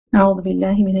أعوذ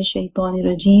بالله من الشيطان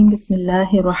الرجيم بسم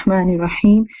الله الرحمن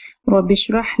الرحيم رب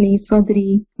اشرح لي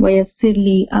صدري ويسر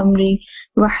لي أمري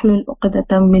واحلل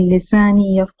عقدة من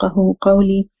لساني يفقه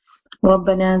قولي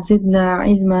ربنا زدنا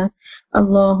علما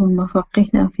اللهم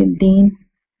فقهنا في الدين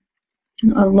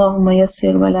اللهم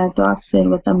يسر ولا تعسر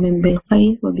وتمم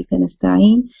بالخير وبك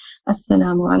نستعين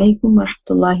السلام عليكم ورحمة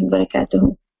الله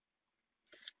وبركاته.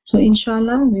 So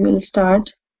inshallah we will start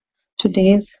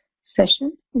today's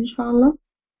session inshallah.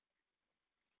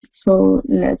 So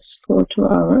let's go to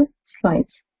our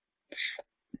slides.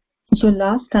 So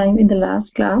last time in the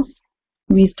last class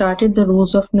we started the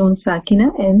rules of Noon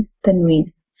Sakina and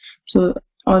Tanween. So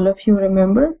all of you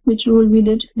remember which rule we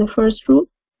did? The first rule?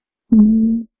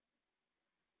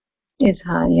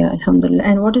 Izhar, yeah, alhamdulillah.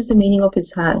 And what is the meaning of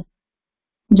Izhar?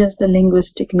 Just the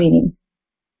linguistic meaning.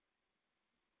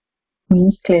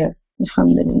 Means clear,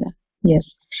 alhamdulillah. Yes.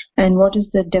 And what is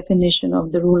the definition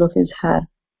of the rule of Izhar?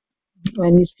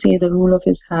 When we say the rule of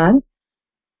Izhar,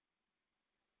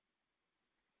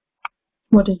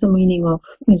 what is the meaning of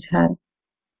Izhar?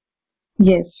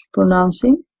 Yes,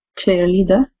 pronouncing clearly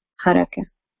the haraka.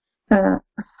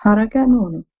 Haraka?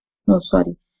 No,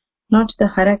 sorry. Not the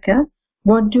haraka.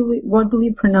 What do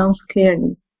we pronounce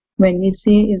clearly? When we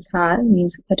say Izhar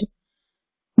means that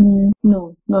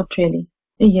no, not really.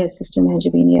 Yes, Sister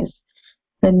Najibin, yes.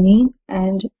 Tanween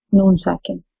and Noon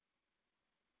Sakin.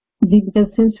 Because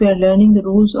since we are learning the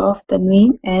rules of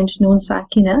Tanween and Noon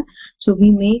Sakina, so we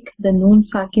make the Noon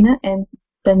Sakina and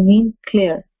Tanween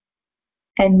clear.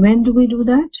 And when do we do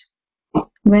that?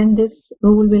 When this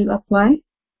rule will apply?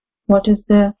 What is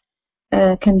the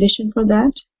condition for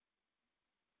that?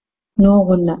 No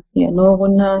gunna. Yeah, no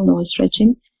gunna, no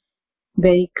stretching.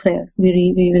 Very clear.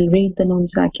 We will read the Noon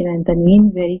Sakina and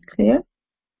Tanween very clear.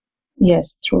 Yes,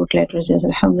 throat letters, yes,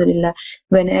 alhamdulillah.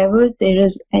 Whenever there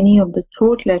is any of the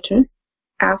throat letter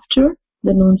after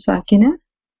the Noon Sakina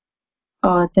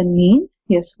or Tanween,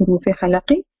 yes, huruf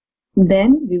halaqi,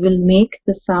 then we will make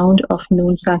the sound of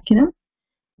Noon Sakina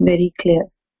very clear.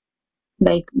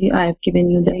 Like I have given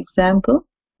you the example.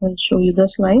 I'll show you the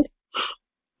slide.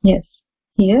 Yes,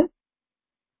 here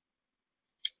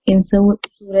in Surah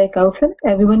Kawthar,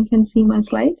 everyone can see my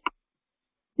slide.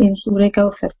 In Surah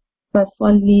Kawthar,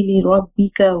 فَصَلِّ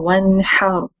لِرَبِّكَ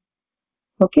وَانْحَرْ.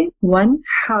 Okay, one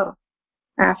har.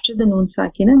 After the Noon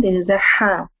Sakina, there is a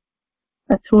ha,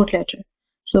 a throat letter.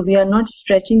 So we are not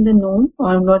stretching the noon,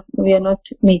 or we are not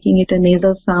making it a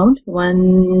nasal sound.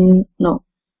 No,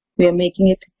 we are making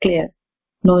it clear.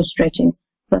 No stretching.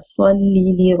 فَصَلِّ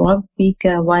لِرَبِّكَ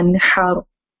وَانْحَرْ.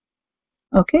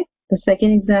 Okay, the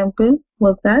second example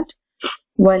was that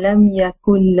وَلَمْ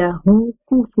يَكُنْ لَهُ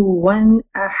كُفُوًا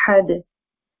أَحَدٌ.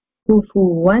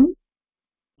 Kufuwan.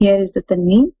 Here is the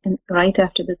Tanween, and right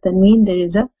after the Tanween there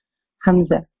is a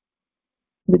Hamza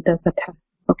with the Fatha.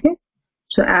 Okay,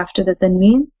 so after the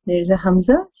Tanween there is a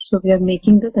Hamza, so we are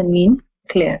making the Tanween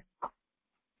clear.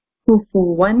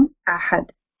 Kufuwan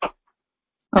Ahad.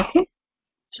 Okay,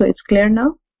 so it's clear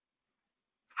now.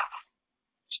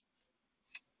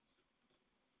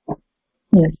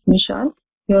 Yes, Mishal,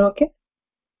 you're okay?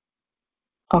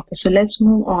 Okay, so let's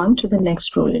move on to the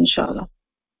next rule, inshallah.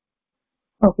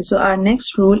 Okay, so our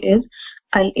next rule is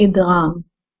al-idgham.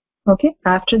 Okay,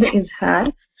 after the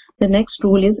izhar, the next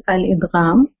rule is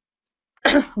al-idgham.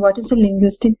 What is the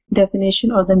linguistic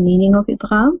definition or the meaning of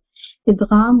idgham?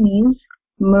 Idgham means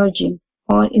merging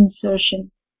or insertion.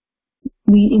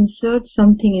 We insert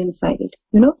something inside it.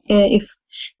 You know, if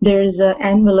there is an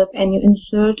envelope and you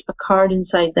insert a card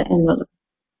inside the envelope.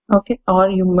 Okay, or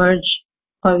you merge,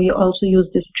 or we also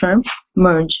use this term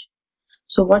merge.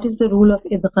 So what is the rule of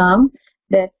idgham?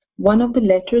 That one of the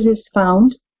letters is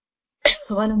found,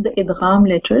 one of the idgham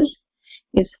letters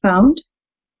is found.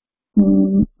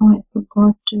 I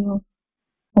forgot to.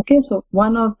 Okay, so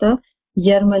one of the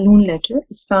Yarmalun letter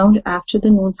is found after the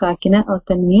Noon Sakina or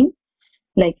Tanween.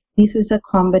 Like this is a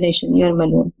combination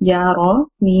Yarmalun. Ya, Ra,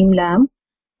 Mim, Lam,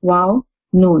 Waw,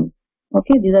 Noon.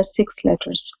 Okay, these are 6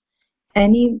 letters.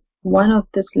 Any one of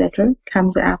this letter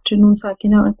comes after Noon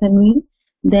Sakina or Tanween,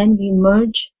 then we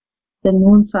merge the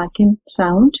Noon Sakin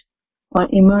sound or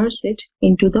immerse it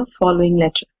into the following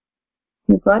letter.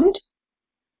 You got it?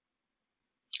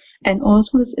 And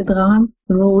also this idgham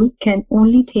rule can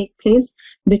only take place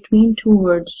between 2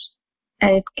 words,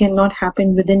 and it cannot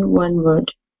happen within 1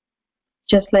 word.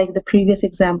 Just like the previous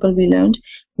example we learned,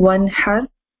 one har,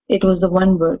 it was the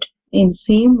 1 word. In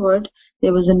same word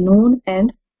there was a noon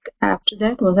and after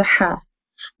that was a ha.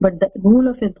 But the rule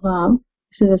of idgham,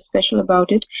 this is special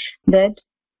about it, that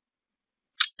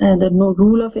the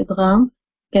rule of idgham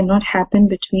cannot happen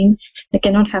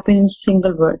in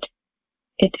single word.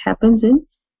 It happens in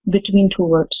between two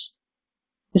words.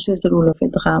 This is the rule of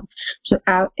idgham. So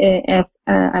I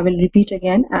will repeat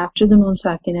again. After the noon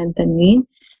sakina and tanween,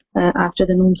 after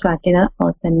the noon sakina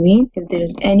or tanween, if there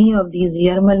is any of these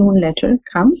yarmalun letter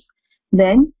comes,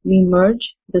 then we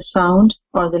merge the sound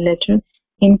or the letter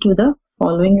into the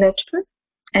following letter,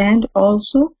 and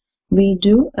also we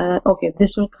do okay,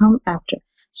 this will come after.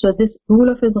 So this rule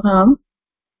of idgham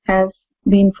has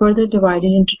been further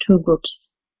divided into two groups.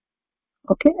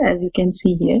 Okay, as you can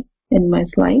see here in my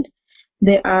slide,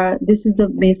 this is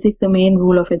the main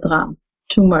rule of idgham,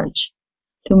 to merge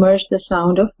the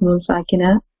sound of nun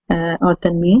sakina or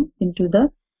tanween into the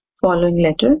following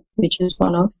letter, which is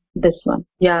one of this one,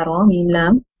 ya ra mim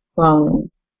lam waw nun.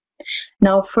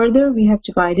 Now further we have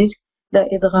divided the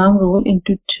idgham rule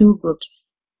into two groups.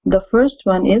 The first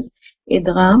one is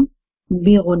idgham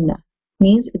bi gunna,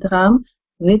 means idgham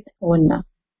with gunna.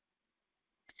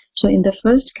 So in the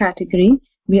first category,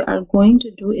 we are going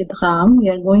to do idgham, we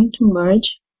are going to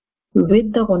merge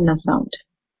with the gunna sound.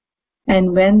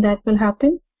 And when that will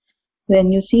happen?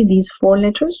 When you see these four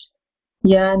letters,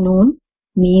 ya, noon,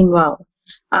 meen, waw.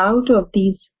 Out of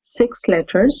these 6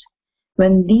 letters,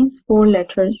 when these 4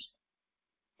 letters,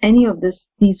 any of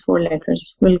these 4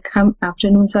 letters will come after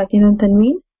noon sakin and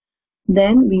tanween,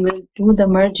 then we will do the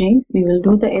merging, we will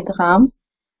do the idgham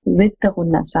with the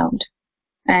gunna sound.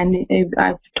 And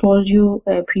I've told you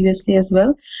previously as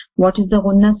well, what is the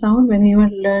gunna sound when we were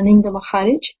learning the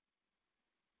makharij?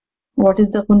 What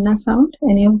is the gunna sound?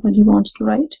 Anybody wants to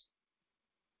write?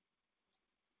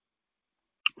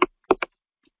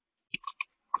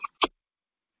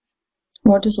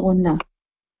 What is gunna?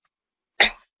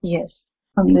 Yes,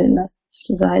 alhamdulillah.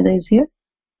 Zahida is here.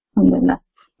 Alhamdulillah.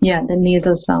 Yeah, the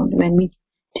nasal sound. When we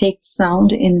take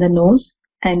sound in the nose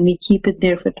and we keep it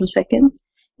there for 2 seconds,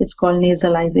 it's called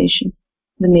nasalization,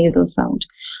 the nasal sound,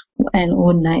 and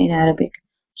gunna in Arabic.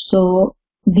 So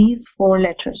these 4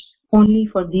 letters, only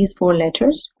for these 4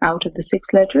 letters out of the 6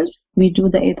 letters, we do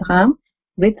the idgham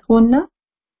with gunna.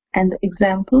 And the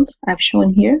examples I've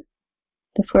shown here.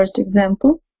 The first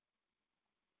example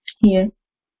here,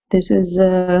 this is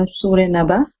Surah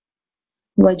Naba.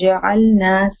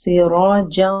 وَجَعَلْنَا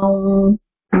سِرَاجًا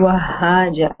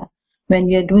وَهَّاجًا. When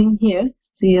we are doing here,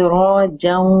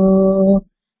 سِرَاجًا,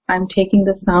 I'm taking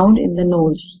the sound in the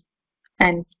nose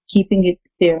and keeping it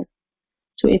there.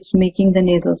 So it's making the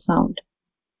nasal sound.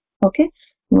 Okay?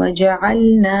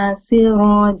 وَجَعَلْنَا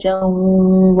سِرَاجًا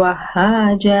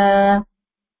وَهَّاجًا.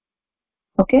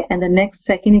 Okay, and the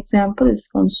second example is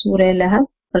from Surah Lahab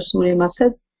or Surah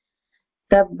Masad.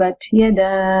 Tabbat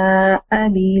yada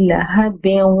abi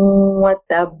lahabin wa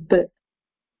tab.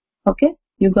 Okay,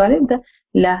 you got it? The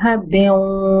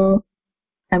lahabin.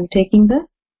 I'm taking the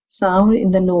sound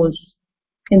in the nose,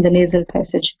 in the nasal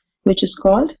passage, which is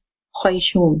called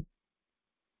khayshum.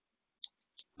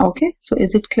 Okay, so is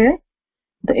it clear?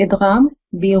 The idgham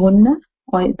bi gunna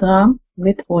or idgham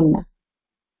with gunna.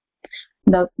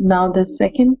 Now the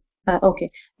second,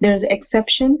 okay, there is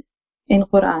exception in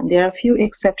Quran. There are a few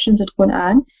exceptions in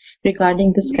Quran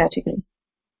regarding this category.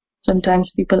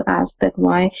 Sometimes people ask that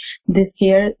why this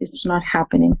here is not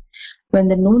happening. When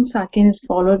the noon sakin is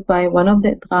followed by one of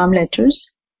the idgham letters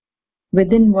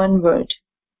within one word,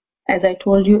 as I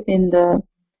told you in the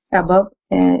above,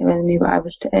 when I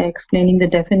was explaining the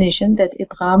definition, that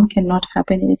idgham cannot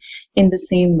happen in the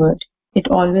same word. It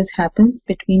always happens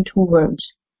between 2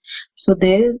 words. So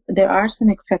there are some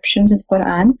exceptions in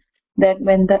Quran that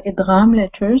when the idgham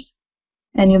letters,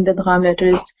 any of the idgham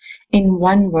letters in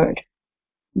one word,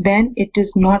 then it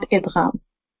is not idgham.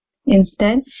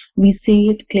 Instead, we say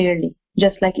it clearly,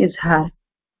 just like izhar.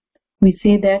 We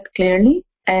say that clearly,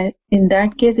 and in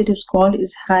that case it is called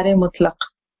izhar-e-mutlaq,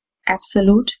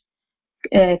 absolute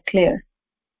clear,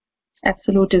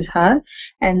 absolute izhar.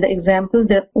 And the example,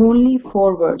 there are only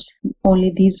 4 words,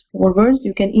 only these 4 words.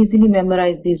 You can easily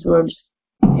memorize these words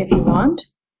if you want.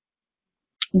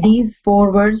 These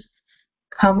 4 words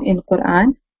come in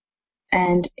Quran,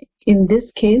 and in this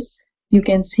case you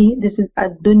can see this is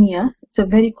ad-dunya. It's a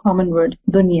very common word,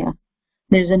 dunya.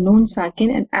 There is a noon sakin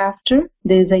and after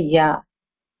there is a ya.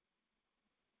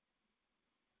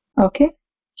 Okay,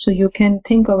 so you can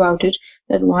think about it,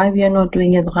 that why we are not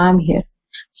doing idgham here.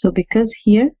 So because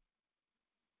here,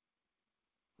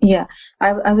 yeah,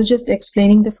 I was just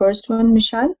explaining the first one,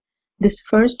 Mishal. This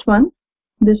first one,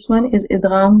 this one is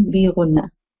idgham bi gunna,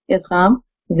 idgham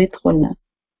with gunna.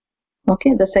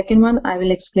 Okay, the second one I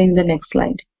will explain the next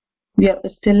slide. We are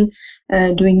still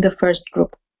doing the first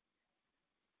group.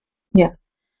 Yeah,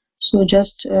 so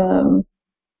just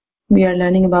we are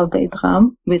learning about the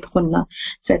idgham with gunna.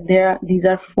 So these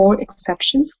are 4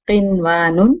 exceptions: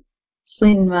 qinwanun,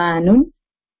 sinwanun,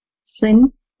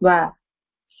 sin wa.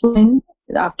 Sin,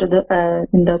 after the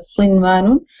in the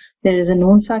sinwanun there is a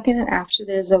noon sakin and after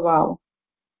there is a waw.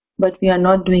 But we are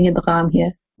not doing idgham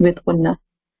here with gunna.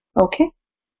 Okay?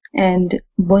 And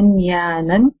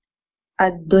bunyanan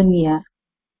ad-dunya.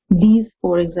 These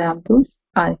four examples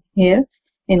are here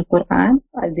in Quran.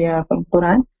 They are from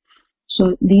Quran.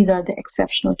 So these are the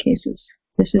exceptional cases.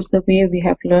 This is the way we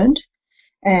have learned,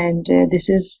 and this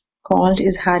is called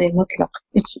izhar-e-mutlaq.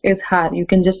 It's izhar. You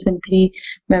can just simply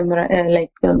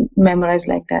memorize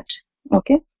like that.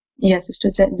 Okay? Yes,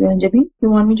 Sister Jabi, you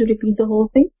want me to repeat the whole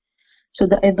thing? So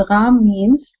the idgham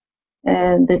means,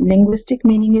 the linguistic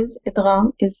meaning is,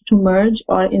 idgham is to merge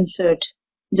or insert,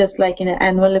 just like in an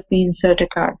envelope we insert a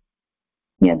card.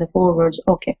 Yeah, the four words.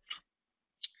 Okay.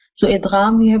 So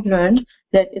idgham, we have learned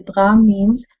that idgham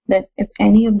means that if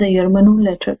any of the yarmanun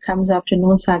letter comes after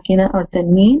noon sakina or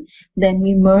tanween, then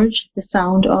we merge the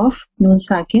sound of noon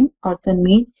sakin or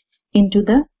tanween into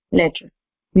the letter.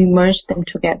 We merge them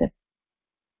together.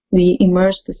 We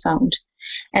immerse the sound.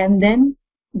 And then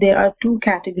there are two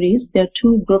categories. There are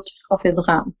two groups of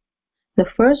idgham. The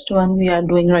first one we are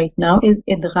doing right now is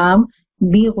idgham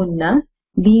bi gunna.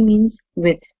 Bi means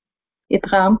with.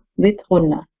 Idgham with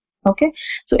gunna. Okay,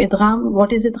 so idgham,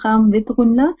 what is idgham with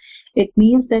gunna? It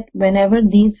means that whenever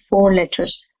these four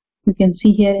letters, you can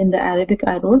see here in the Arabic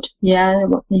I wrote ya,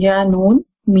 noon,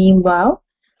 mim, waw,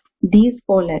 these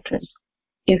four letters,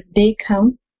 if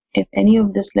any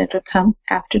of this letter come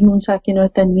after noon sakin or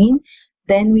tanween,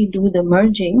 then we do the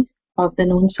merging of the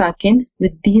noon sakin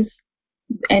with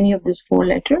any of these four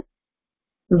letters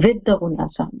with the gunna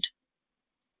sound.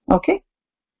 Okay?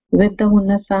 With the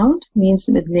gunna sound means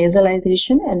with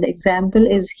nasalization, and the example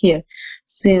is here.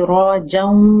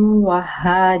 Sirajan wa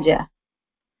haja,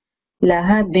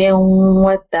 lahabin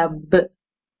wa tab.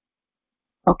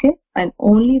 Okay, and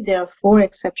only there are four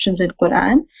exceptions in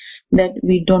Quran that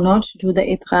we do not do the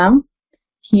idgham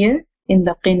here in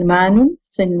the qinmanun,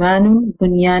 sinmanun,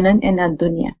 bunyanan, and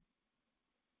ad-dunya.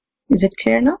 Is it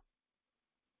clear now?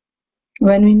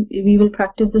 When we will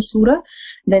practice the surah,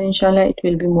 then inshallah it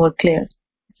will be more clear.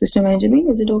 Sister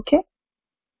Majabi, is it okay?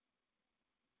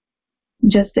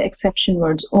 Just the exception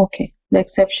words. Okay. The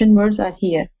exception words are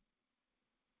here.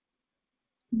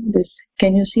 This,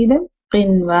 can you see them?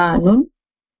 Qinwanun,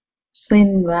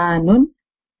 sinwanun,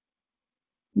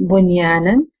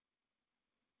 bunyanan,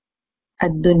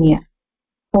 ad-dunya.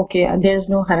 Okay, there's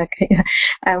no haraka.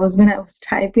 When I was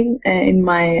typing in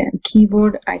my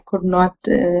keyboard, I could not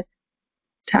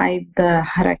type the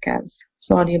harakas.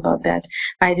 Sorry about that.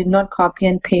 I did not copy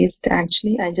and paste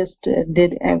actually. I just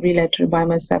did every letter by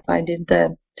myself. I did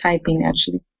the typing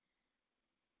actually.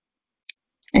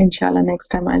 Inshallah, next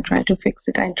time I'll try to fix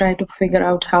it. I'll try to figure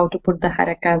out how to put the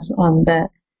harakas on the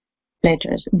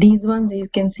letters. These ones, you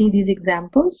can see these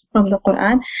examples from the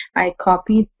Quran. I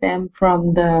copied them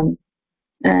from the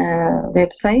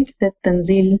website, the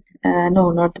Tanzil,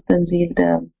 no, not the Tanzil,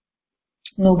 the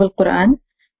Noble Quran.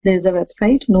 There's a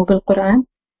website, Noble Quran.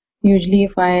 Usually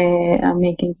if I am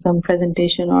making some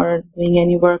presentation or doing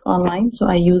any work online, so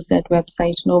I use that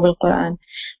website, Noble Quran.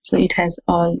 So it has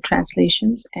all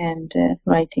translations and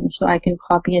writing. So I can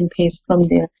copy and paste from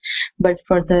there. But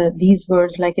for these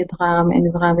words like idgham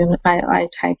and idgham, I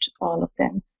typed all of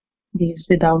them, these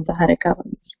without the haraka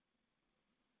ones.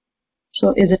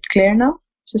 So is it clear now,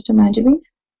 Sister Majabi?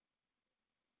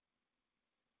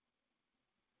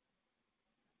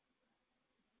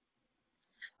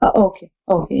 Okay,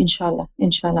 inshallah,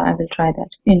 I will try that,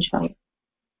 inshallah.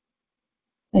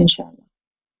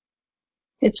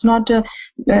 It's not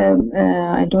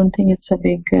I don't think it's a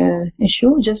big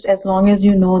issue, just as long as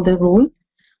you know the rule,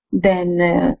 then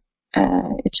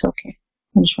it's okay,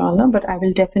 inshallah. But I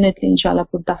will definitely, inshallah,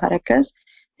 put the harakas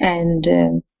and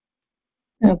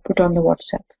put on the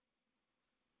WhatsApp.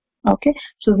 Okay,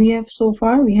 so so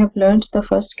far we have learned the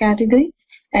first category,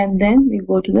 and then we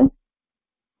go to the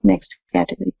next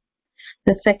category.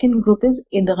 The second group is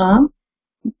idgham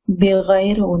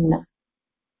bighayr gunna.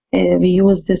 We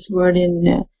use this word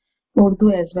in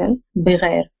Urdu as well.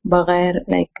 Bighayr,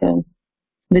 like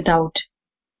without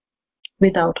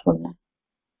gunna.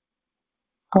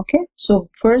 Okay, so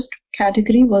first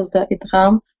category was the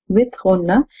idgham with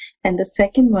gunna, and the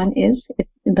second one is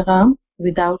idgham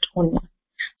without gunna.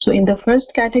 So in the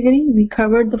first category, we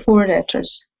covered the four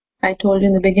letters. I told you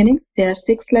in the beginning there are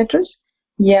 6 letters.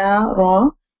 Ya, Ra,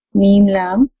 Mim,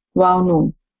 Lam, Waw,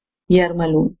 Noon,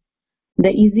 Yarmalun. The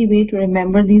easy way to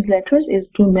remember these letters is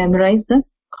to memorize the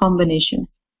combination.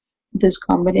 This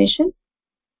combination,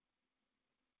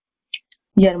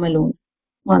 Yarmalun,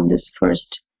 on this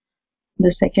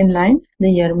the second line, the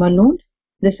Yarmalun,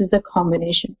 this is the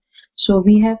combination. So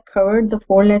we have covered the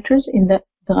 4 letters in the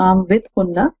idgham with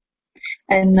gunna,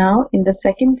 and now in the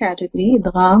second category,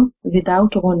 idgham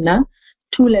without gunna,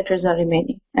 2 letters are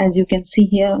remaining. As you can see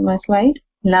here on my slide,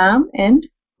 lam and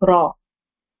ra.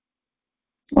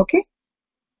 Okay.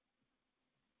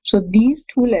 So these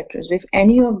 2 letters, if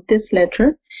any of this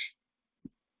letter,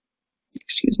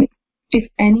 if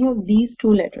any of these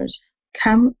 2 letters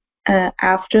come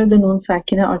after the noon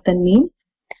sakina or tanween,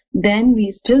 then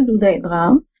we still do the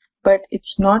idgham, but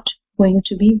it's not going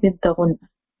to be with the gunna.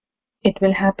 It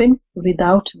will happen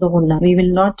without the gunna. We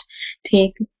will not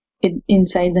take it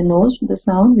inside the nose, the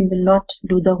sound. We will not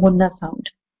do the gunna sound.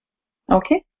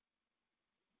 Okay?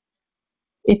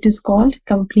 It is called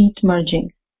complete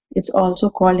merging. It's also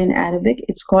called in Arabic,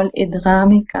 it's called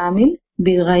idgham kamil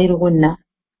bighayr gunna.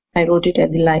 I wrote it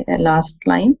at the last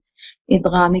line.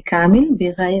 Idgham kamil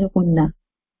bighayr gunna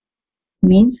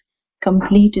means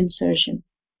complete insertion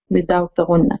without the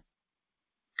gunna.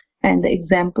 And the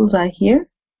examples are here.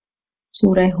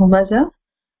 Surah Humaza,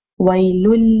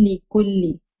 Wailul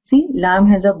likulli. See, lam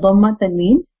has a dhamma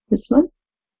tanween. This one,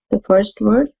 the first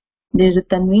word, there is a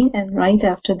tanween, and right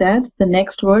after that, the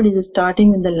next word is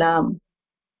starting with the lam.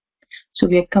 So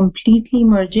we are completely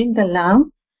merging the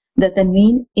lam, the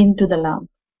tanween into the lam.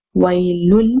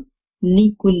 Wailul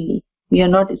likulli. We are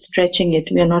not stretching it.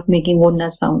 We are not making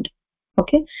gunna sound.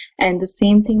 Okay, and the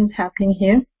same thing is happening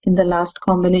here in the last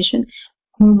combination.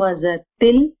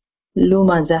 Humazatil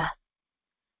lumazah.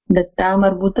 The ta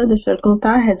marbuta, the circle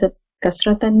ta, has a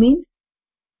kasra tanween,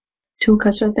 2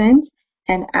 kasra tans,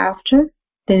 and after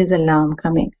there is a lam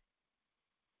coming.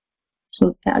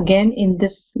 So again, in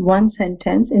this one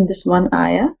sentence, in this one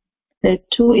ayah, there are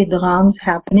 2 idghams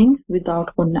happening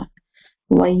without gunna.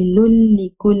 Wailul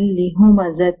likulli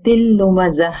humazatil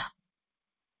lumazah.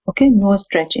 Okay, no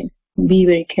stretching. Be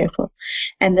very careful.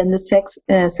 And then the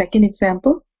second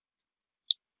example.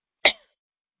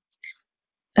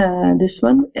 This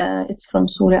one, it's from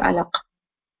Surah Alaq.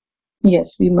 Yes,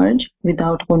 we merge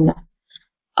without gunna.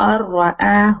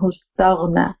 Ar-ra'ahu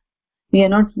staghna. We are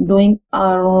not doing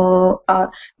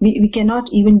we cannot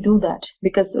even do that,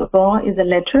 because ra is a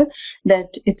letter that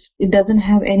it doesn't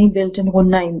have any built-in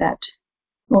gunna in that.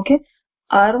 Okay,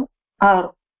 ar.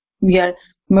 We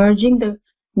merging the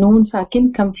noon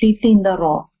sakin completely in the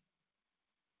ra.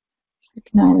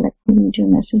 Now let me read your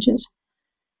messages.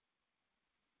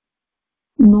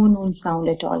 No noon sound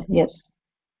at all. Yes.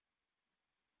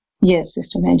 Yes,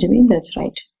 Sister Benjamin, that's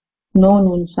right. No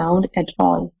noon sound at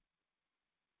all.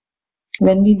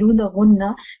 When we do the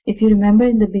gunna, if you remember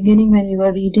in the beginning when we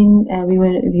were reading,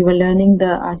 we were learning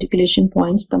the articulation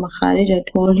points, the makharij, I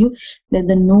told you that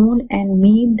the noon and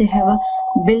meen, they have a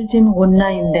built-in gunna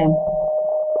in them.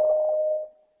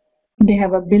 They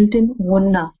have a built-in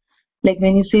gunna. Like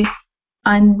when you say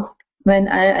an, when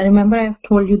I remember I've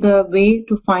told you the way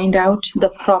to find out the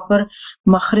proper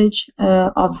makhraj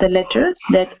of the letter,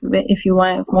 that if you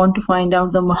want to find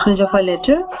out the makhraj of a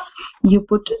letter, you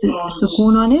put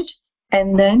sukoon on it,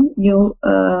 and then you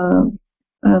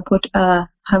put a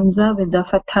hamza with the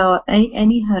fatha or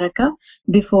any haraka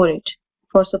before it.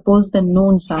 For suppose the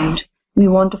noon sound, we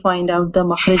want to find out the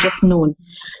makhraj of noon.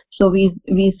 So we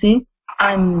say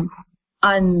an.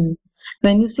 When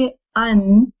you say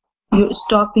an, you're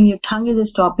stopping, your tongue is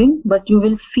stopping, but you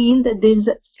will feel that there is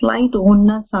a slight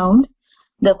gunna sound.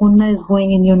 The gunna is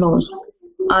going in your nose.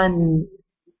 An.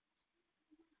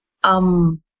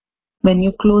 When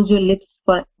you close your lips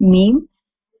for meme,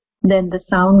 then the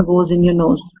sound goes in your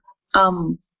nose.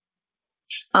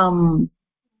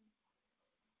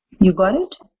 You got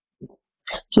it?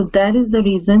 So that is the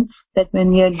reason that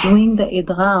when we are doing the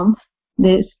idgham,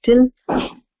 there is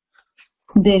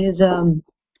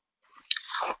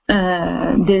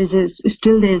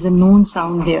a noon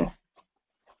sound there.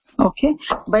 Okay,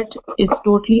 but it's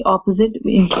totally opposite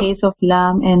in case of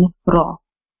lam and ra.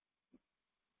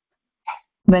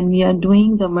 When we are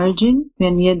doing the merging,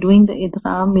 when we are doing the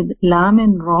idgham with lam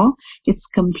and ra, it's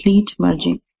complete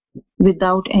merging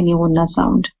without any gunna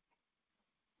sound.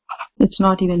 It's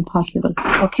not even possible.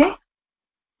 Okay,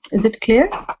 is it clear?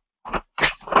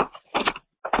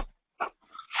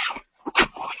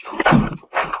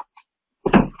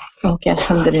 Okay,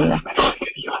 alhamdulillah.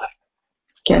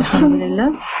 Okay,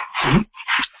 alhamdulillah.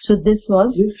 So this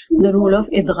was the rule of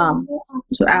idgham.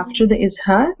 So after the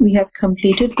izhar, we have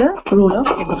completed the rule of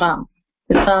idgham.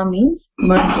 Idgham means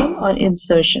merging or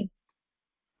insertion.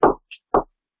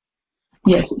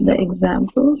 Yes, the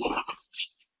examples.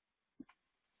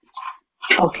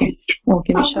 Okay,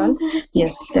 Vishal.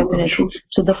 Yes, definitely.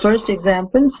 So the first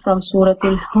example is from Surah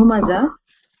Al-Humaza,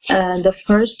 the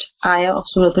first ayah of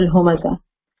Surah Al-Humaza.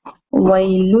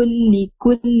 ويل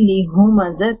لكل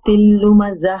همزة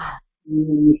لمزة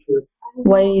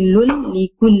ويل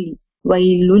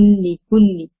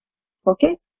لكل.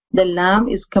 Okay, the lam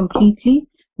is completely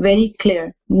very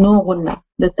clear, no gunna.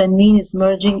 The tanween is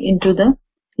merging into the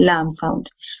lam sound.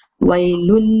 ويل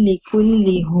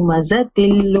لكل همزة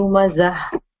لمزة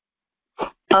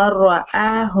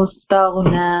أرآه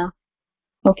استغنى.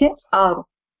 Okay,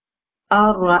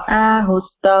 أرآه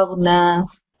استغنى.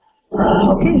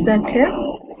 Okay, is that clear?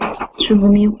 Should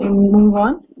we move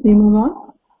on? We move on.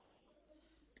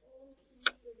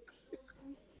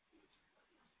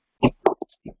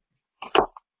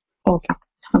 Okay,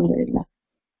 alhamdulillah.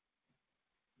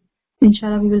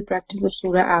 Inshallah, we will practice the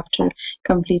surah after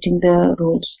completing the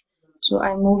rules. So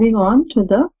I'm moving on to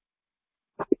the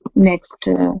next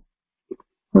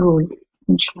rule,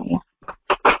 inshallah.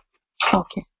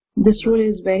 Okay, this rule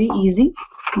is very easy,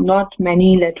 not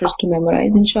many letters to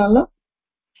memorize, inshallah.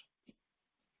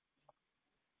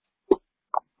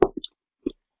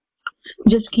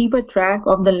 Just keep a track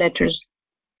of the letters.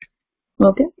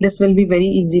 Okay, this will be very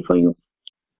easy for you.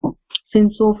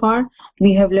 Since so far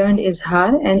we have learned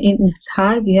izhar, and in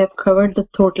izhar we have covered the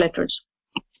throat letters,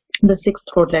 the 6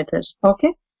 throat letters.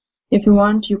 Okay, if you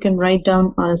want, you can write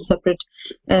down on a separate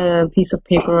piece of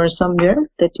paper or somewhere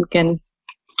that you can,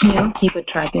 keep a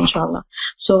track, inshallah.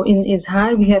 So in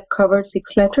izhar we have covered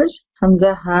 6 letters: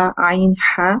 hamza, ha, ain,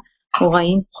 ha,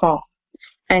 ghain, kha.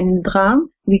 And in idgham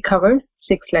we covered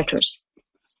 6 letters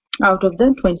out of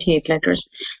the 28 letters.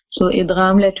 So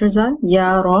idgham letters are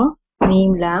ya, ra,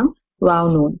 mim, lam, waw,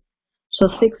 noon. So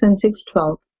 6 and 6,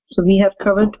 12. So we have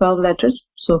covered 12 letters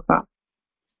so far.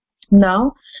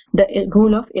 Now the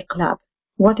rule of iqlab.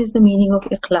 What is the meaning of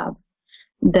iqlab?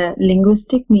 The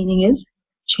linguistic meaning is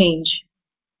change.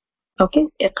 Okay,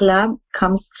 iqlab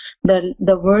comes,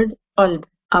 the word qalb,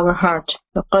 our heart.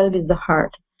 The qalb is the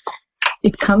heart.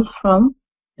 It comes from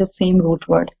the same root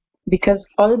word, because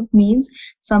qalb means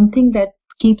something that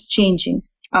keeps changing.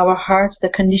 Our hearts, the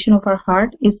condition of our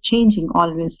heart is changing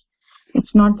always.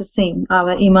 It's not the same.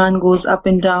 Our iman goes up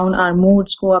and down, our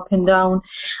moods go up and down,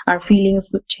 our feelings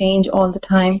would change all the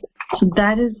time. So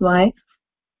that is why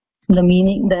the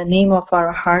name of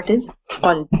our heart is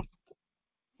qalb.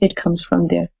 It comes from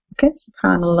there. Okay,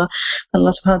 subhanallah.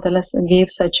 Allah subhanahu wa ta'ala gave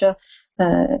such a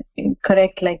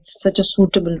correct, such a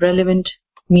suitable, relevant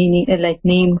meaning,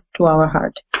 name to our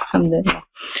heart. Alhamdulillah.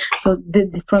 So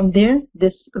from there,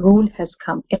 this rule has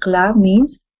come. Iqlab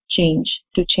means change,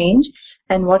 to change.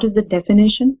 And what is the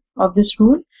definition of this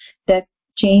rule? That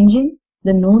changing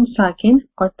the noon sakin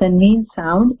or tanween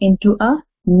sound into a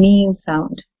meme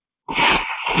sound.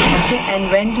 Okay,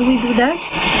 and when do we do that?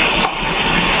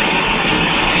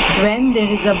 When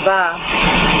there is a ba.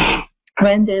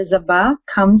 When there is a ba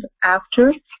comes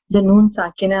after the noon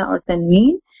sakina or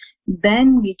tanween,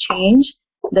 then we change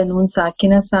the noon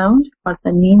sakina sound or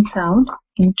tanween sound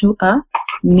into a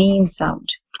meme sound.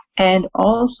 And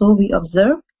also we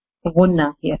observe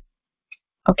gunna here.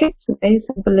 Okay, so very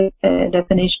simple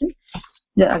definition.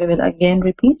 I will again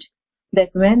repeat that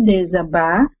when there is a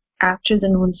ba after the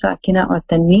noon sakina or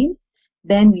tanween,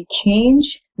 then we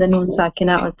change the noon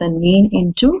sakina or tanween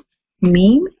into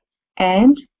meme,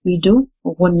 and we do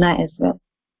gunna as well.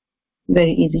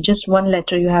 Very easy. Just one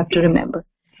letter you have to remember.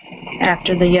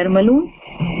 After the yarmalun,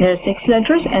 there are 6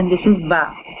 letters, and this is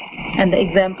ba. And the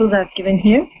examples are given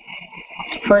here.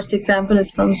 First example is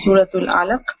from Suratul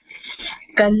Alaq.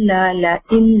 كلا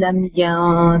لئن لم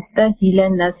ينته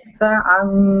لنسفعا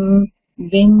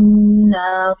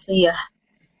بالناصية.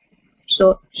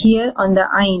 So here on the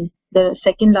ain, the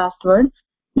second last word,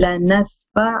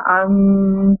 لنسفعا,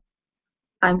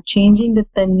 I'm changing the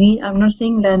tanween. I'm not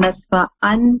saying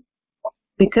لنسفعا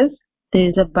because there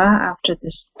is a ba after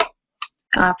this.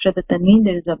 After the tanween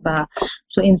there is a ba.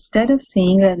 So instead of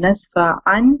saying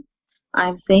لنسفعا,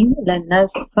 I'm saying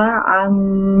لنسفعا,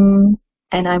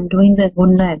 and I'm doing the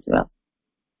gunna as well.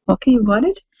 Okay, you got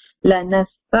it?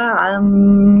 لنسفعا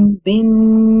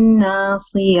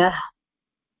بالناصية.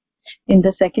 In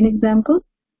the second example,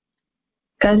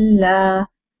 كلا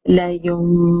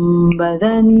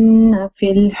لينبذن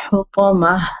في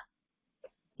الحطمة.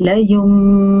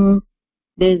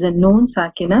 There is a noon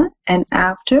sakina, and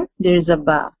after there is a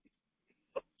ba.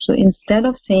 So instead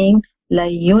of saying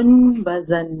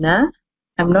layunbazanna,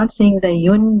 I'm not saying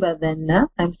layunbazanna,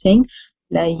 I'm saying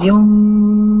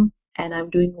layum, and I'm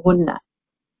doing gunna.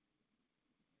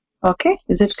 Okay,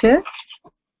 is it clear?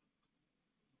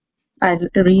 I'll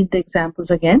read the examples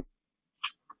again.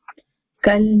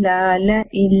 كلا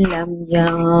لئن لم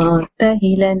ينته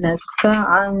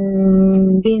لنسفعا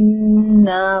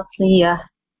بالناصية.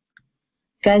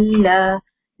 كلا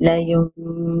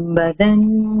لينبذن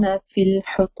في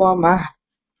الحطمة.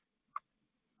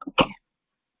 Okay.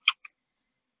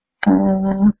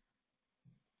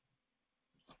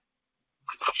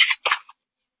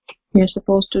 You're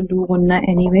supposed to do gunna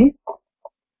anyway.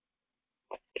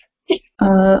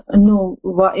 No.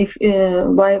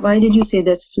 Why did you say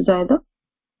that, Zaida?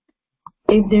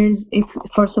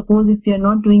 Suppose if you're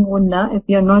not doing gunna, if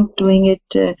you're not doing it,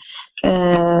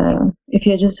 if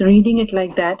you're just reading it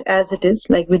like that as it is,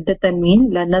 like with the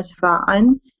tanween, la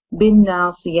nasfa'an bin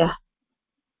nasiyah,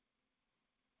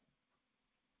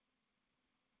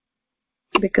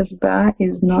 because ba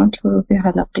is not huruf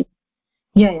halaqi.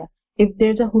 Yeah. If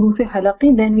there's a huruf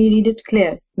halaqi, then we read it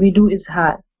clear. We do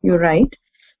izhar. You're right.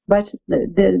 But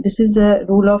this is a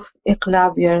rule of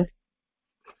iqlab here.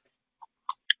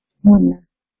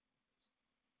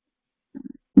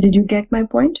 Did you get my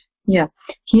point? Yeah.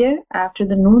 Here, after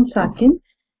the noon sakin,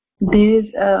 there's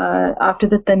after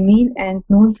the tanween and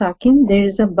noon sakin, there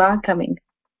is a ba coming.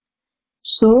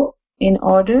 So, in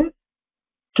order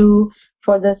to,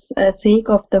 for the sake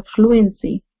of the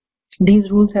fluency, these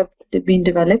rules have been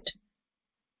developed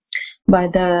by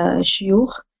the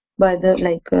shuyukh, by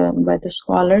the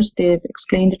scholars. They've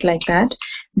explained it like that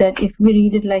if we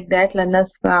read it like that, la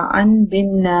nasfa'an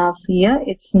bin nasiyah,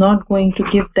 it's not going to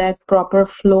give that proper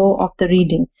flow of the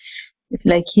reading. If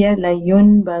like here, la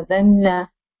yunbadhanna,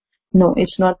 no,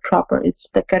 it's not proper. It's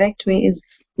the correct way is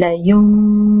la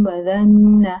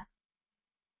yunbadhanna.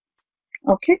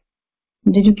 Okay,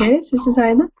 did you get it, Sister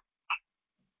Saida?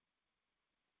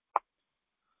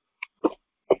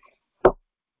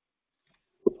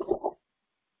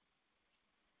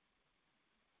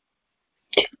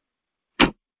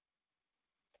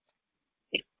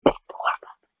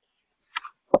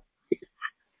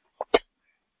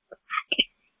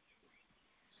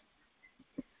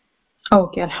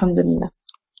 Okay, alhamdulillah.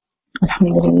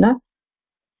 Alhamdulillah.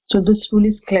 So this rule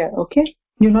is clear, okay?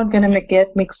 You're not gonna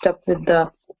get mixed up with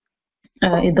the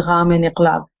idgham and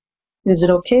iqlab. Is it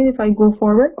okay if I go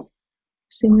forward?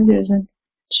 See, there's a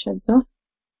shadda.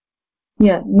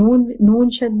 Yeah, noon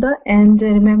shadda, and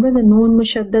remember the noon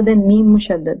mushaddad and neem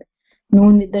mushaddad.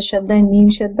 Noon with the shadda and neem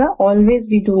shadda, always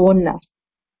we do onna.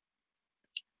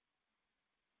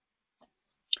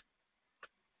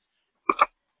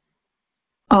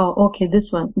 Oh, okay,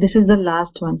 this one. This is the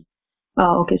last one.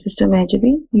 Okay, Sister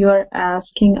Majabi, you are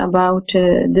asking about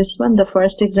this one, the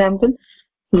first example.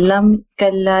 Lam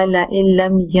kalla la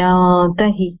illam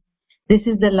yantahi. This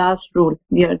is the last rule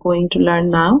we are going to learn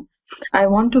now. I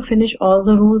want to finish all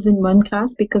the rules in one class,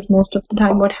 because most of the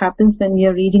time what happens when we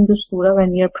are reading the surah,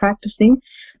 when we are practicing,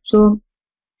 so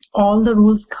all the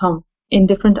rules come in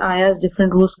different ayahs,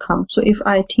 different rules come. So if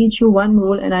I teach you one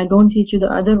rule and I don't teach you the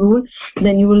other rule,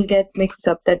 then you will get mixed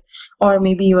up, that, or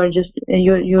maybe you are just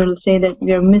you will say that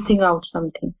we are missing out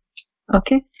something.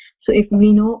 Okay, so if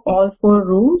we know all 4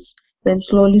 rules, then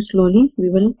slowly we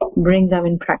will bring them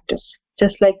in practice.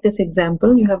 Just like this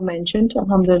example you have mentioned,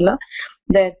 alhamdulillah,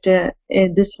 that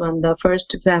this one, the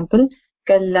first example,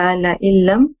 kalla la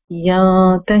illam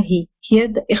yantahi. Here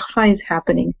the ikhfa is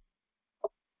happening.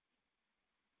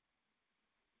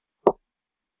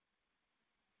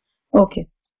 Okay,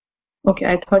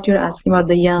 I thought you were asking about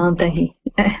the yantahi.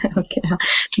 Okay,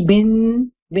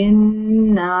 bin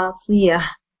nasiyah.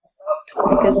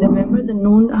 Because remember the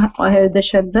noon, the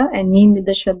shadda, and neem with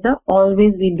the shadda,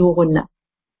 always we do gunna.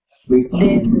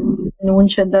 There's noon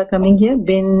shadda coming here,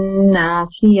 bin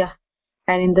nasiyah.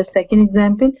 And in the second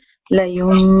example, la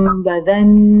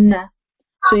yunbadhanna.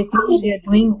 So it means we are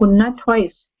doing gunna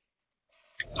twice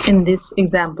in these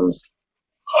examples.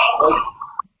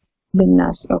 Bin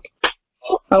nasiyah.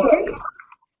 Okay.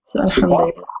 So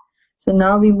alhamdulillah. So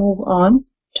now we move on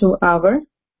to our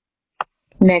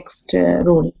next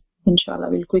rule. Inshallah,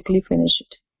 we'll quickly finish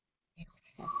it.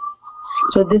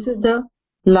 So this is the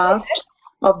last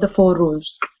of the 4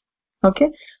 rules.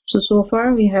 Okay, so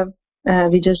far we have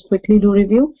we just quickly do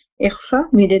review.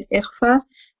 Ikhfa, we did ikhfa,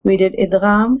 we did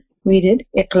idgham, we did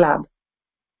iqlab.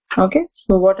 Okay,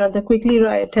 so what are the, quickly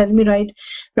tell me,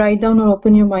 write down or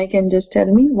open your mic and just tell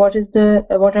me what are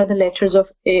the letters of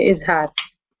izhar.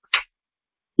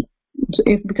 So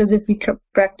because if we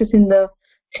practice in the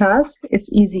class, it's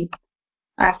easy.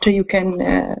 After you can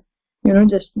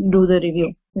just do the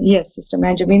review. Yes, Sister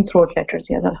Majabin, throat letters.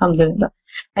 Yes, alhamdulillah.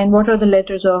 And what are the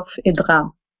letters of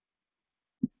idgham?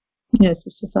 Yes,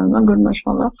 Sister Salma, good,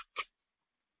 mashallah.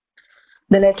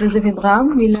 The letters of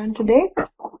idgham we learned today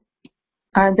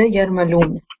are the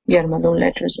yarmaloon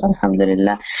letters,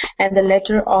 alhamdulillah. And the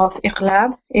letter of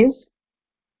iqlab is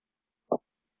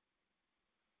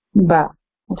ba,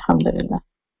 alhamdulillah.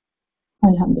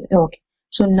 Okay,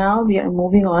 So now we are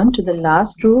moving on to the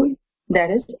last rule, that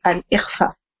is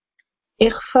al-ikhfa.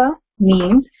 Ikhfa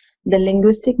means, the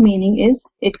linguistic meaning is,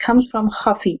 it comes from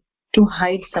khafi, to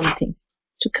hide something,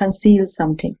 to conceal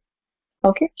something.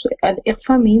 Okay, so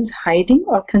al-ikhfa means hiding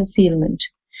or concealment.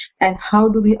 And how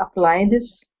do we apply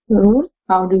this rule?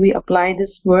 How do we apply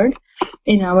this word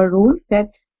in our rule?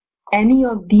 That any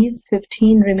of these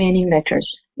 15 remaining letters,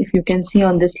 if you can see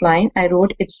on this line, I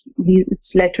wrote its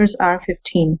letters are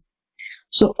 15.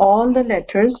 So all the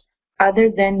letters other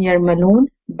than yarmaloon,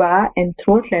 ba and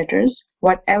throat letters,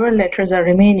 whatever letters are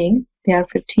remaining, they are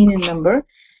 15 in number.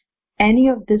 Any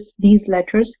of these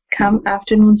letters come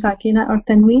after noon sakina or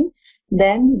tanween,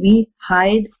 then we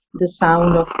hide the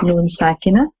sound of noon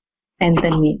sakina and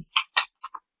tanween.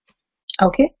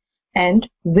 Okay, and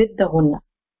with the gunna,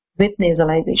 with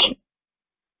nasalization.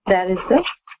 That is the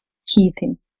key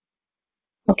thing.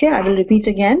 Okay, I will repeat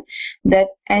again, that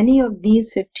any of these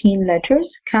 15 letters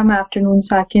come after noon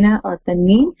sakina or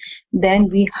tanween, then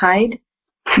we hide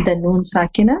the noon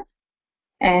sakina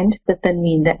and the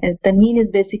tanween. The tanween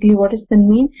is basically, what is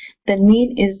tanween?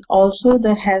 Tanween is also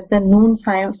has the noon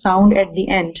sound at the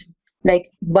end,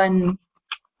 like ban,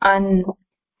 an,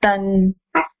 tan.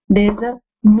 There is a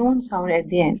noon sound at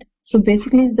the end. So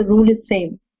basically the rule is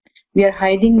same. We are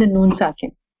hiding the noon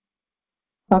sakin.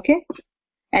 Okay,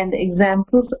 and the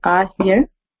examples are here.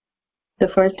 The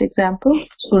first example,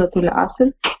 Suratul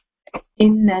Asr.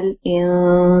 Innal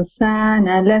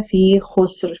insana lafi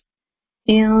khusr.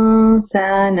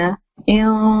 Insana.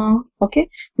 Okay,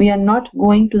 we are not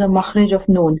going to the makhraj of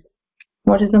noon.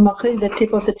 What is the makhraj? The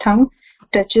tip of the tongue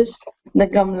touches the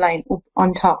gum line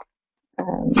on top.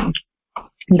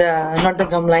 Not the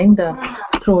gum line, the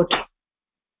throat.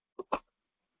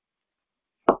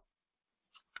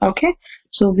 Okay,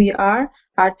 so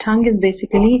our tongue is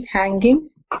basically hanging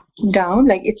down,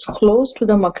 like it's close to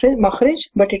the makhraj,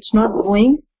 but it's not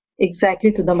going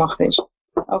exactly to the makhraj.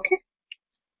 Okay,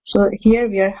 so here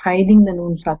we are hiding the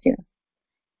noon sakina.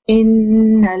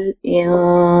 Innal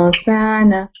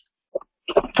insana.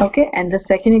 Okay, and the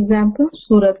second example,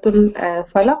 Suratul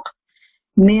Falaq.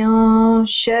 Min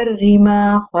sharri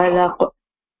ma khalaq.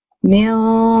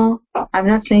 I'm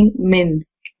not saying min.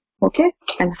 Okay,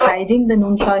 I'm hiding the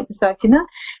noon sakina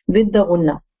with the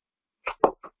gunna.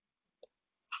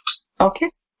 Okay,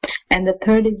 and the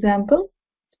third example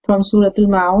from Suratul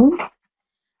Ma'un.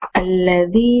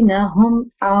 Alladhina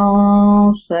hum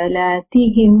an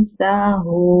salatihim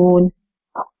sahun.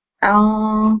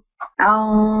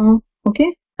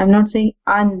 Okay, I'm not saying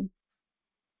an.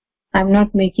 I'm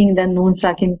not making the noon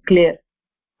sakin clear.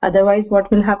 Otherwise, what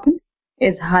will happen?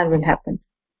 Izhar will happen.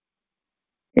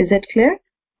 Is it clear?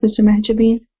 Mr.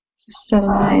 Mehjabeen, Sister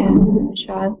Maya,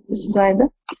 Shad, Mrs. Zaida.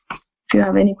 If you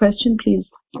have any question, please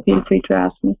feel free to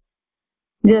ask me.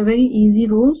 They are very easy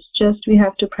rules, just we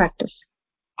have to practice.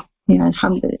 Yeah,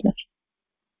 alhamdulillah.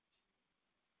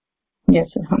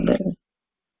 Yes, alhamdulillah.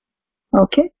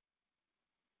 Okay.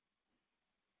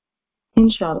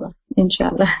 Inshallah.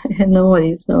 No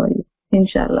worries.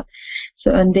 Inshallah.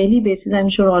 So on daily basis, I'm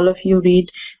sure all of you read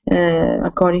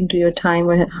according to your time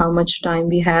or how much time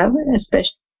we have,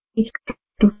 especially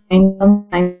to find some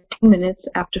time, 10 minutes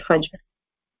after Fajr.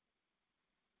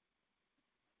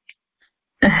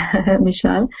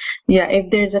 Mishal, yeah, if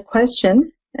there's a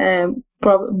question,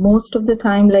 most of the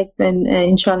time, like when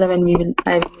inshallah, when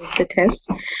I will make the test,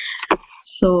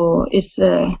 so it's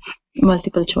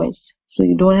multiple choice, so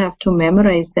you don't have to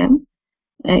memorize them.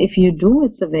 If you do,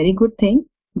 it's a very good thing,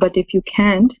 but if you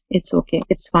can't, it's okay,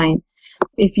 it's fine.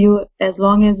 As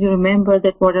long as you remember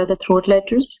that what are the throat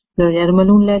letters, the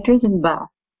yarmaloon letters and ba,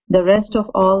 the rest of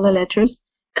all the letters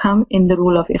come in the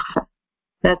rule of ikhfa.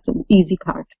 That's an easy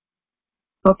part.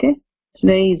 Okay, it's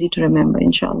very easy to remember,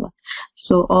 inshallah.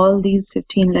 So all these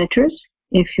 15 letters,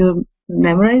 if you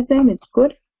memorize them, it's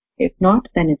good. If not,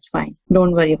 then it's fine.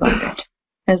 Don't worry about that.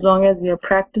 As long as we are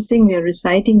practicing, we are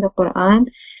reciting the Quran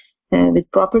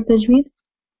with proper tajweed,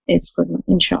 it's good,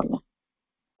 inshallah.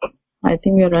 I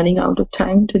think we are running out of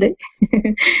time today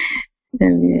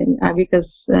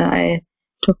because I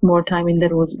took more time in the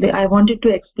rules. I wanted to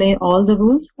explain all the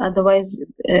rules. Otherwise,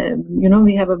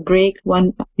 we have a break,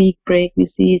 1 week break. We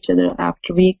see each other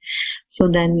after week. So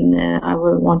then I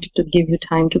wanted to give you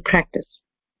time to practice.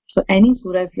 So any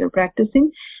surah, if you're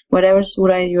practicing, whatever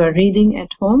surah you are reading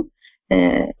at home,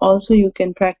 also you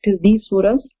can practice these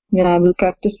surahs. I will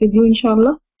practice with you,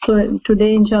 inshallah. So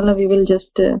today, inshallah, we will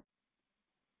just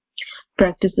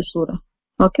practice the surah.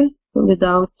 Okay? So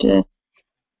without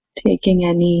taking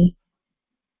any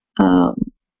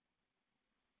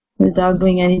without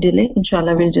doing any delay,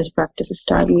 inshallah, we'll just practice.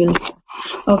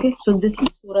 Okay, so this is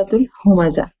Suratul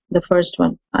Humaza. the first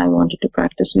one I wanted to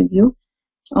practice with you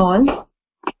all.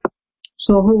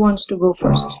 So who wants to go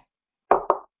first?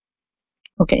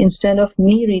 Okay, instead of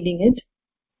me reading it,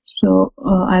 so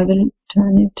I will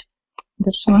turn it,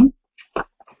 this one,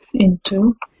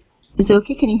 into... Is it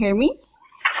okay? Can you hear me?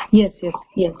 Yes,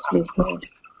 please go ahead.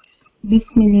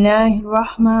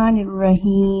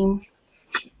 Bismillahirrahmanirrahim.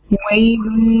 ويل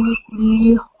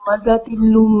لكل همزة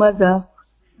لمزة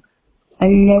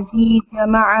الذي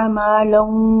جمع مالا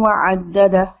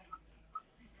وعدده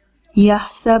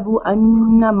يحسب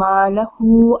أن ماله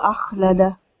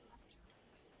أخلده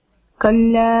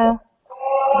كلا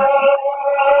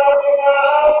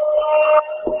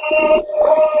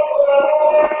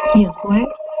Yes, go ahead.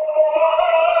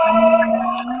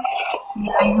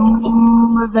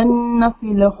 لينبذن في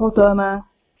الحطمة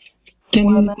Can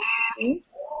you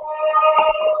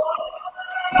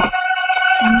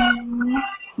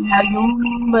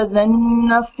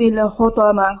لينبذن في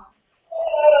الحطمة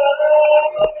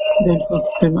good,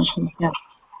 mashallah. Yeah.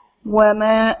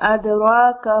 وما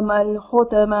أدراك ما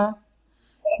الحطمة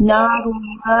نار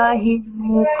الله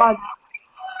الموقدة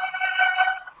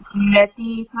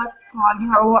التي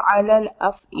تطلع على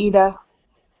الأفئدة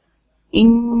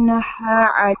إنها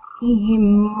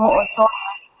عليهم مؤصدة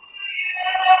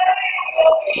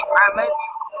عمل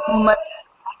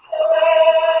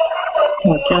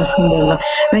Okay, alhamdulillah.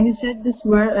 When you said this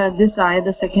word, this ayah,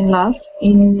 the second last,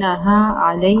 innaha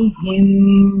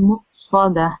alayhim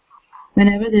muqsadah.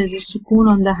 Whenever there is a sukoon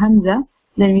on the hamza,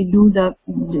 then we do the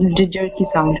jerky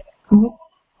sound.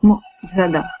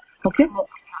 Muqsadah. Okay?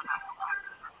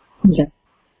 Yeah.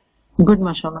 Good,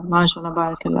 mashallah. Mashallah,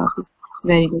 barakallah.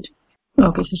 Very good.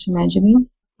 Okay, so imagine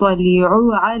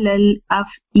طلعوا على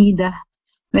الأفئدة.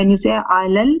 When you say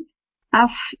على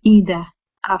الأفئدة,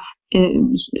 I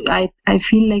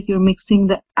feel like you're mixing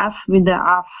the af with the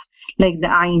af, like the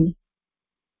ayn.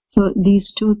 So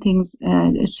these two things,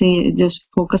 say, just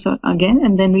focus on again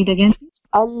and then read again.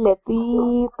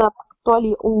 التي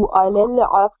تطلع على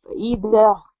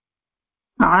الأفئدة.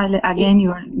 Again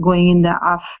you are going in the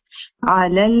af.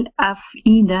 على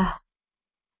الأفئدة.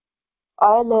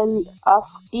 على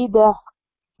الأفئدة.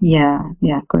 Yeah,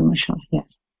 good, mashallah. Yeah.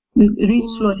 Read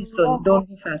slowly, don't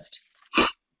go fast.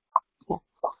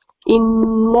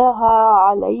 إنها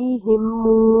عليهم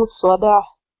مؤصدة.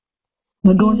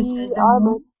 No, don't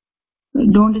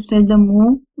say the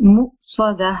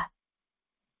مؤصدة.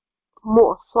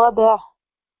 مؤصدة.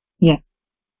 Yeah.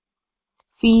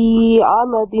 في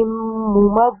عمد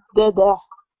ممددة.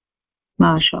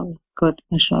 MashaAllah. Good,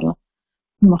 mashallah.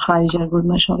 Makharij are good,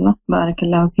 mashallah.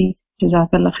 Barakallahu fi.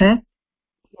 Jazakallah khair.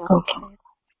 Okay.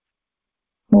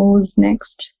 Who's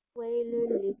next? ويل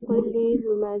لكل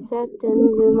همزة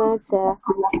لمزة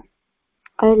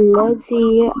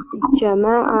الذي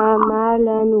جمع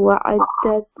مالا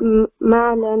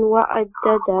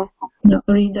وعدده. No,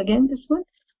 read again this one.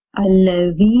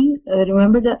 الذي,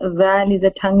 remember the val is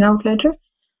a tongue out letter.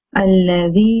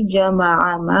 الذي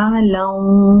جمع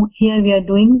مالا. Here we are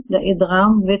doing the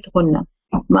idgham with gunna.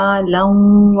 مالا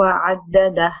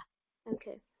وعدده.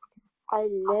 Okay.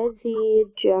 الذي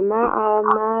جمع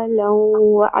مالا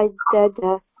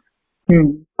وعدده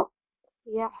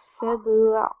يحسب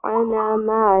أن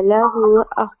ماله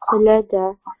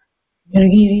أخلده.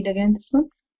 Read again this one.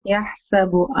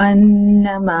 يحسب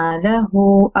أن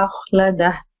ماله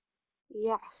أخلده.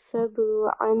 يحسب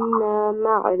أن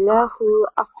ماله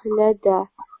أخلده.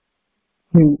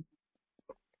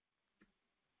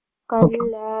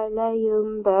 كلا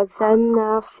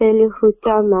لينبذن في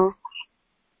الحطمة.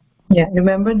 Yeah,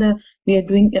 remember we are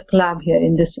doing iqlab here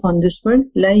on this word.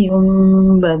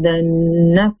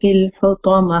 لَيُنْبَذَنَّ فِي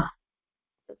الْحُطَمَةِ.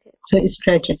 Okay. So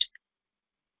stretch it.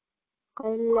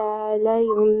 كلا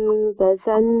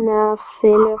لينبذن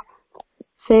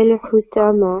في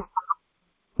الحطمة.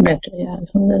 Better, yeah,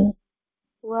 alhamdulillah.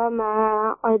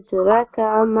 وما أدراك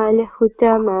ما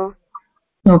الحطمة.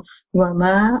 No,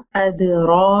 وَمَا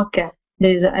أَدْرَاكَ.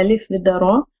 There is a alif with the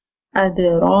ra.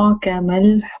 أَدْرَاكَ مَا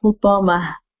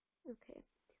الْحُطَمَةِ.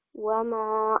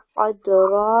 وما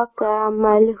أدراك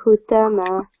ما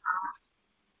الحطمة.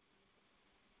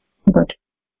 Good.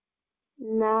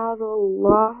 نار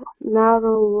الله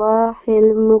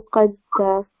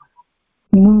الموقدة.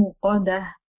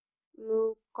 موقدة.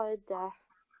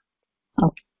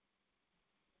 Okay.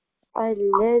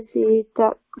 الذي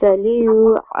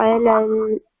تطلع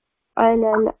على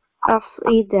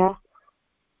الأفئدة.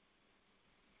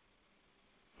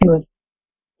 Good.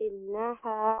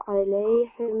 إنها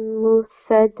عليهم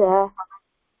مؤصدة.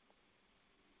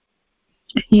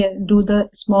 Here, do the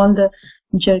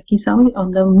jerky sound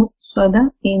on the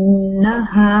muqsada.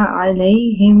 Innaha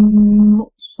alayhim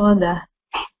muqsada.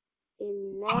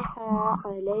 إنها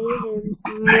عليهم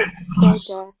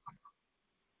مؤصدة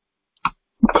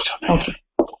Okay.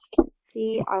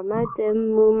 في عمد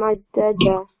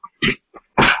ممددة.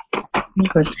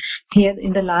 Good. Here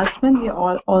in the last one, we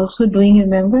are also doing,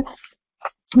 remember,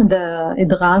 the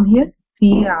idgham here.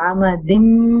 في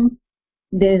عمد.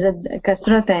 There's a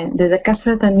kasra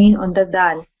tanween on the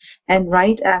dal, and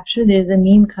right after there's a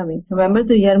meme coming. Remember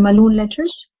the yarmalun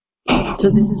letters? So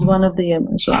this is one of the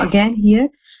yarmalun. So again here,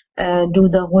 do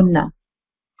the gunna,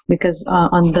 because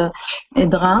on the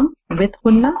idgham with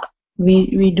gunna,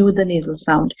 we do the nasal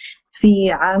sound.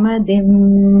 في عمد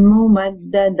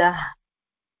ممددة.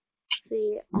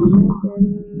 في عمد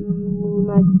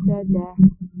ممددة.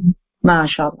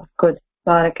 MashaAllah. Good.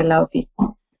 Barakallahu fi.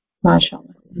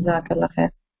 MashaAllah. Jazakallah khair.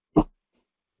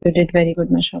 You did very good,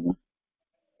 MashaAllah.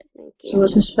 Thank you. So,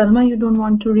 Sister Salma, you don't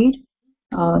want to read?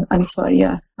 I'm sorry,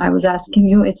 yeah. I was asking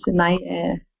you, it's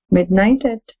midnight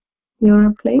at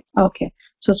your place? Okay.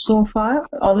 So far,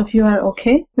 all of you are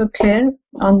okay? You're clear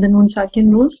on the Noon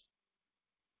Sakin rules?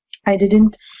 We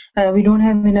don't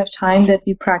have enough time that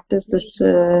we practice this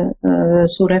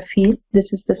Surah Feel. This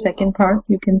is the second part,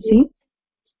 you can see.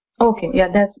 Okay, yeah,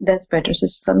 that's better,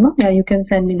 Sister Salma. Yeah, you can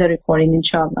send me the recording,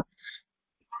 inshallah.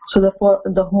 So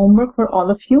the homework for all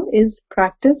of you is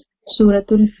practice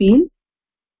Suratul Feel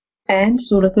and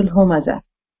Suratul Humaza.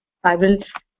 I will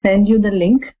send you the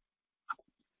link.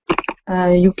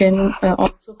 You can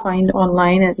also find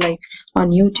online on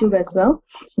YouTube as well.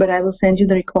 But I will send you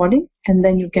the recording and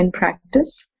then you can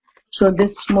practice. So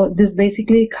this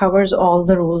basically covers all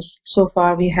the rules so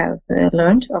far we have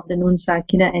learned of the Nun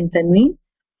Sakina and Tanween.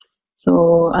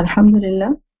 So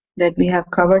Alhamdulillah that we have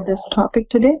covered this topic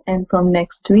today, and from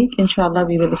next week inshallah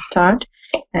we will start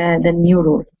the new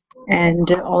rule. And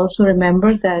also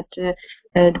remember that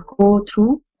go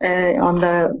through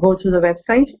the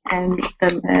website and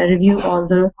review all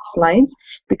the slides,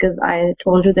 because I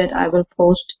told you that I will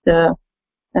post the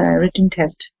written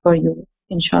test for you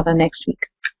inshallah next week,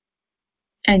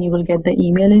 and you will get the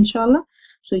email inshallah,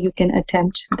 so you can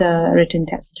attempt the written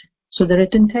test. So the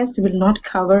written test will not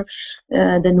cover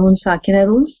the Noon Sakina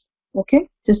rules. Okay,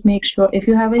 just make sure. If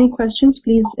you have any questions,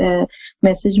 please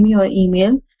message me or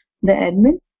email the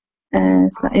admin.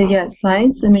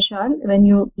 Slides, Mishal, when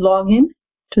you log in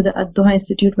to the Ad-Duha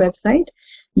Institute website,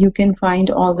 you can find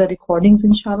all the recordings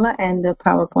inshallah and the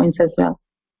PowerPoints as well.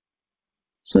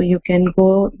 So you can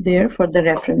go there for the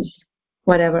reference,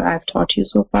 whatever I've taught you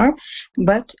so far.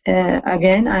 But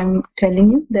again, I'm telling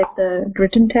you that the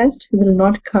written test will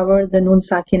not cover the Noon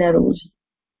Sakina rules,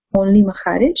 only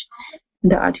Makharij,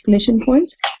 the articulation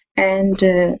points, and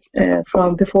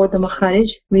from before the Makharij,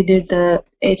 we did the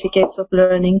etiquettes of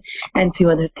learning and few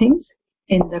other things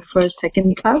in the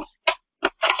second class.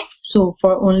 So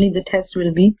for only the test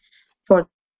will be for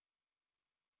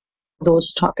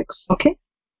those topics, okay?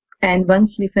 And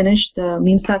once we finish the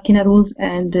Mim Sakina rules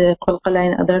and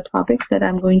Qalqala and other topics that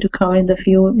I'm going to cover in the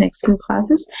next few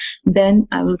classes, then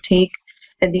I will take,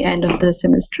 at the end of the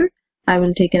semester, I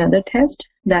will take another test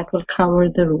that will cover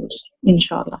the rules,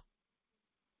 inshallah.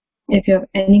 If you have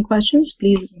any questions,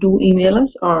 please do email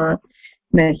us or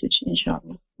message,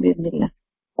 inshallah. Bismillah.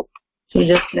 So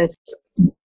let's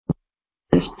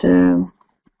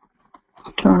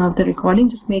turn off the recording.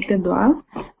 Just make the dua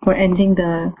for ending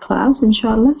the class,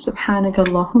 inshallah. Subhanaka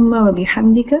Allahumma wa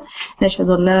bihamdika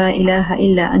nashhadu an la ilaha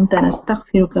illa anta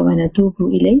nastaghfiruka wa natubu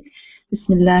ilayk.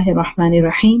 Bismillahir Rahmanir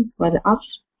Rahim. Wal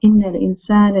 'asr innal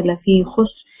insana lafi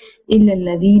khusr illa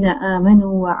alladhina amanu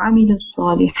wa 'amilus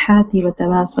salihati wa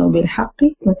tawasaw bil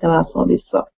haqqi wa tawasaw bis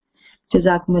sabr.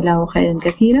 Jazakumullahu khairan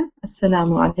kathira.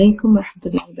 Assalamu alaikum wa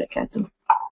rahmatullahi wa barakatuh.